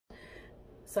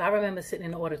So I remember sitting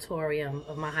in the auditorium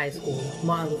of my high school,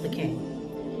 Martin Luther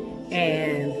King.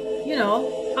 And, you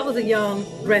know, I was a young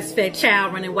breastfed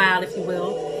child running wild, if you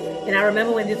will. And I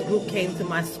remember when this group came to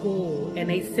my school and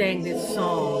they sang this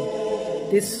song.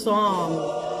 This song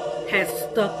has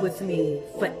stuck with me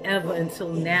forever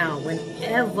until now.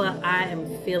 Whenever I am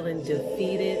feeling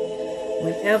defeated,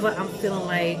 whenever I'm feeling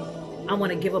like I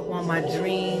want to give up on my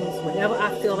dreams, whenever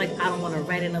I feel like I don't want to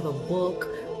write another book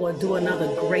or do another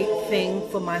great thing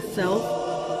for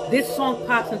myself, this song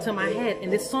pops into my head.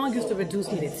 And this song used to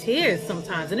reduce me to tears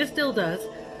sometimes, and it still does.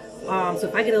 So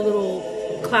if I get a little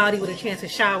cloudy with a chance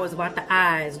of showers about the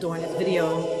eyes during this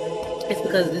video, it's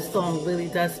because this song really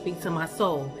does speak to my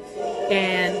soul.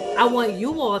 And I want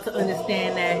you all to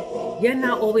understand that you're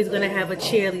not always going to have a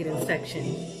cheerleading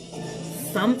section.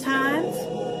 Sometimes,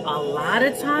 a lot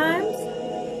of times,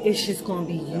 it's just going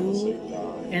to be you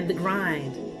and the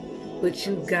grind. But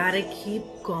you gotta keep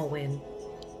going.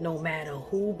 No matter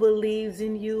who believes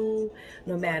in you,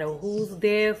 no matter who's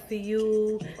there for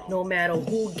you, no matter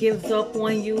who gives up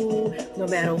on you, no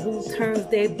matter who turns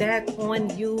their back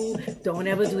on you, don't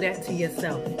ever do that to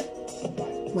yourself.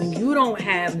 When you don't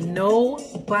have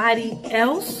nobody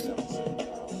else,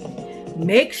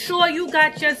 make sure you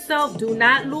got yourself. Do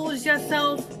not lose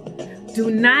yourself.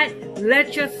 Do not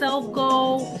let yourself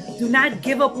go. Do not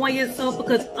give up on yourself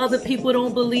because other people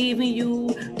don't believe in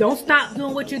you. Don't stop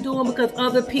doing what you're doing because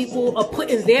other people are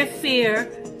putting their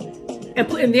fear and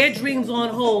putting their dreams on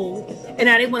hold. And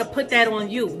now they want to put that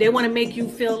on you. They want to make you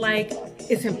feel like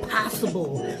it's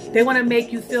impossible. They want to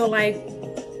make you feel like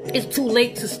it's too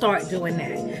late to start doing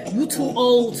that. You're too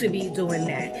old to be doing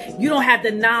that. You don't have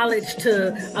the knowledge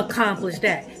to accomplish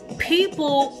that.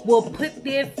 People will put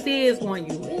their fears on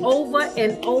you over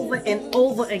and over and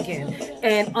over again.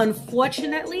 And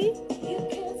unfortunately,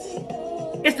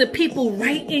 it's the people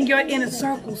right in your inner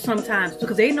circle sometimes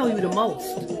because they know you the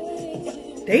most.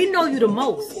 They know you the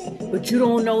most, but you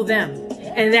don't know them.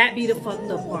 And that be the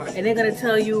fucked up part. And they're going to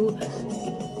tell you,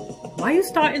 why are you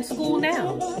starting school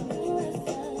now?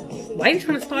 Why are you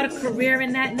trying to start a career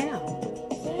in that now?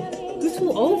 You're too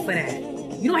old for that.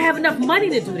 You don't have enough money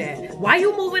to do that. Why are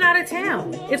you moving out of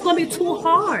town? It's going to be too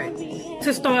hard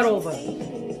to start over.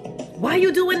 Why are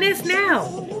you doing this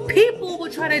now? People will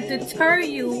try to deter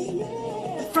you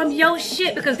from your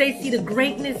shit because they see the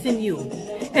greatness in you.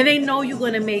 And they know you're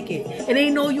going to make it. And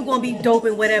they know you're going to be dope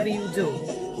in whatever you do.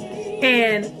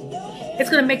 And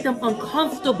it's going to make them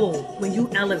uncomfortable when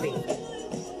you elevate.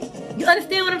 You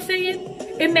understand what I'm saying?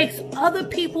 It makes other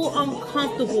people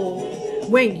uncomfortable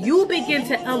when you begin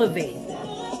to elevate.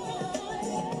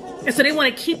 And so they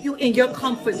want to keep you in your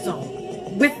comfort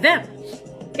zone with them.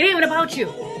 It ain't even about you.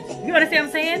 You understand what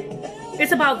I'm saying?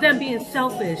 It's about them being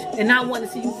selfish and not wanting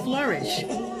to see you flourish.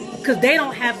 Because they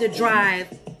don't have the drive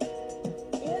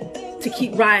to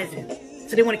keep rising.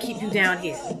 So they want to keep you down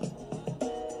here.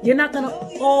 You're not going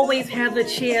to always have the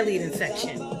cheerleading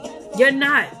section. You're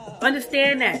not.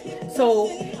 Understand that. So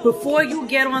before you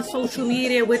get on social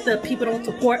media with the people don't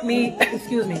support me,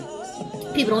 excuse me,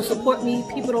 people don't support me,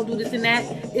 people don't do this and that,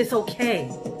 it's okay.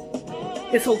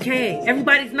 It's okay.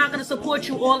 Everybody's not going to support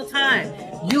you all the time.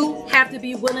 You have to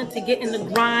be willing to get in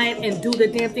the grind and do the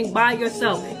damn thing by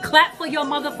yourself. Clap for your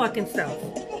motherfucking self.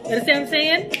 You understand what I'm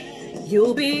saying?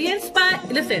 You'll be inspired.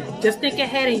 Listen, just think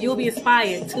ahead and you'll be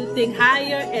inspired to think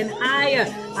higher and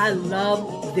higher. I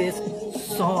love this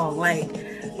song. Like,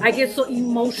 I get so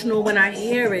emotional when I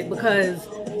hear it because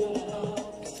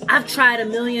I've tried a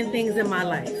million things in my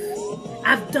life.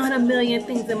 I've done a million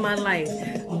things in my life.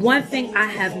 One thing I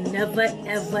have never,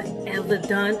 ever, ever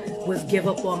done was give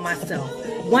up on myself.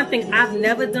 One thing I've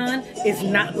never done is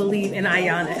not believe in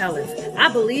Ayanna Ellis.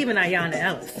 I believe in Ayanna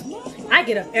Ellis. I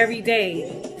get up every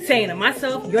day saying to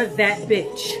myself, you're that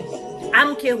bitch. I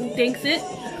don't care who thinks it.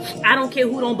 I don't care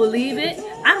who don't believe it.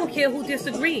 I don't care who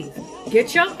disagrees.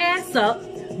 Get your ass up,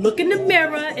 look in the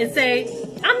mirror and say,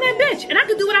 I'm that bitch and I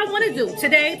can do what I want to do.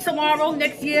 Today, tomorrow,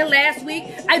 next year, last week,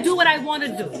 I do what I want to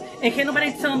do. And can't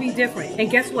nobody tell me different. And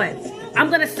guess what? I'm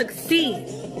going to succeed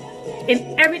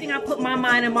in everything I put my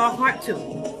mind and my heart to.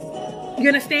 You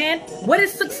understand? What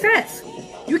is success?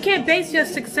 You can't base your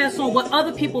success on what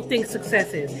other people think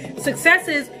success is. Success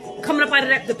is coming up out of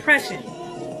that depression.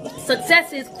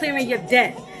 Success is clearing your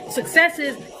debt. Success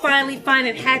is finally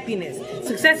finding happiness.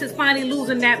 Success is finally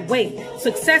losing that weight.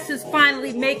 Success is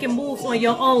finally making moves on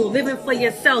your own, living for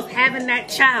yourself, having that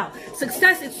child.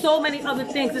 Success is so many other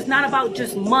things. It's not about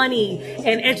just money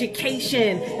and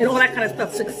education and all that kind of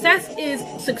stuff. Success is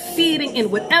succeeding in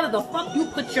whatever the fuck you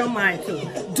put your mind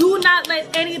to. Do not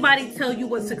let anybody tell you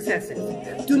what success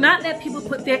is. Do not let people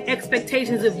put their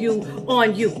expectations of you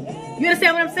on you. You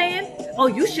understand what I'm saying? Oh,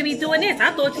 you should be doing this.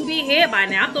 I thought you'd be here by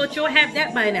now. I thought you'll have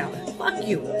that by now. Fuck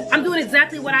you. I'm doing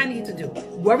exactly what I need to do.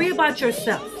 Worry about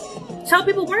yourself. Tell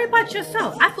people, worry about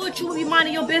yourself. I thought you would be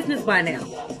minding your business by now.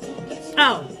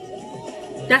 Oh,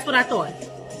 that's what I thought.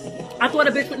 I thought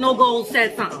a bitch with no goals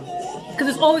said something. Because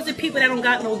it's always the people that don't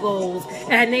got no goals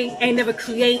and they ain't never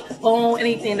create or own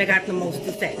anything that got the most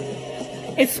to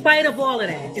say. In spite of all of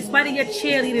that, in spite of your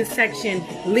cheerleading section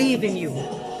leaving you,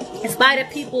 in spite of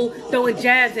people throwing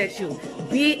jabs at you,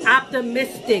 be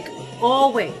optimistic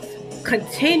always.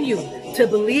 Continue to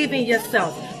believe in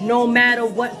yourself no matter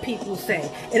what people say.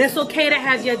 And it's okay to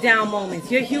have your down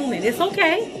moments. You're human. It's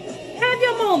okay. Have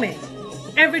your moment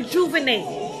and rejuvenate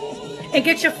and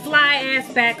get your fly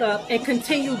ass back up and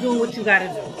continue doing what you gotta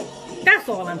do. That's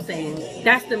all I'm saying.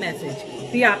 That's the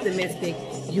message. Be optimistic.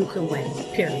 You can win.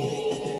 Period.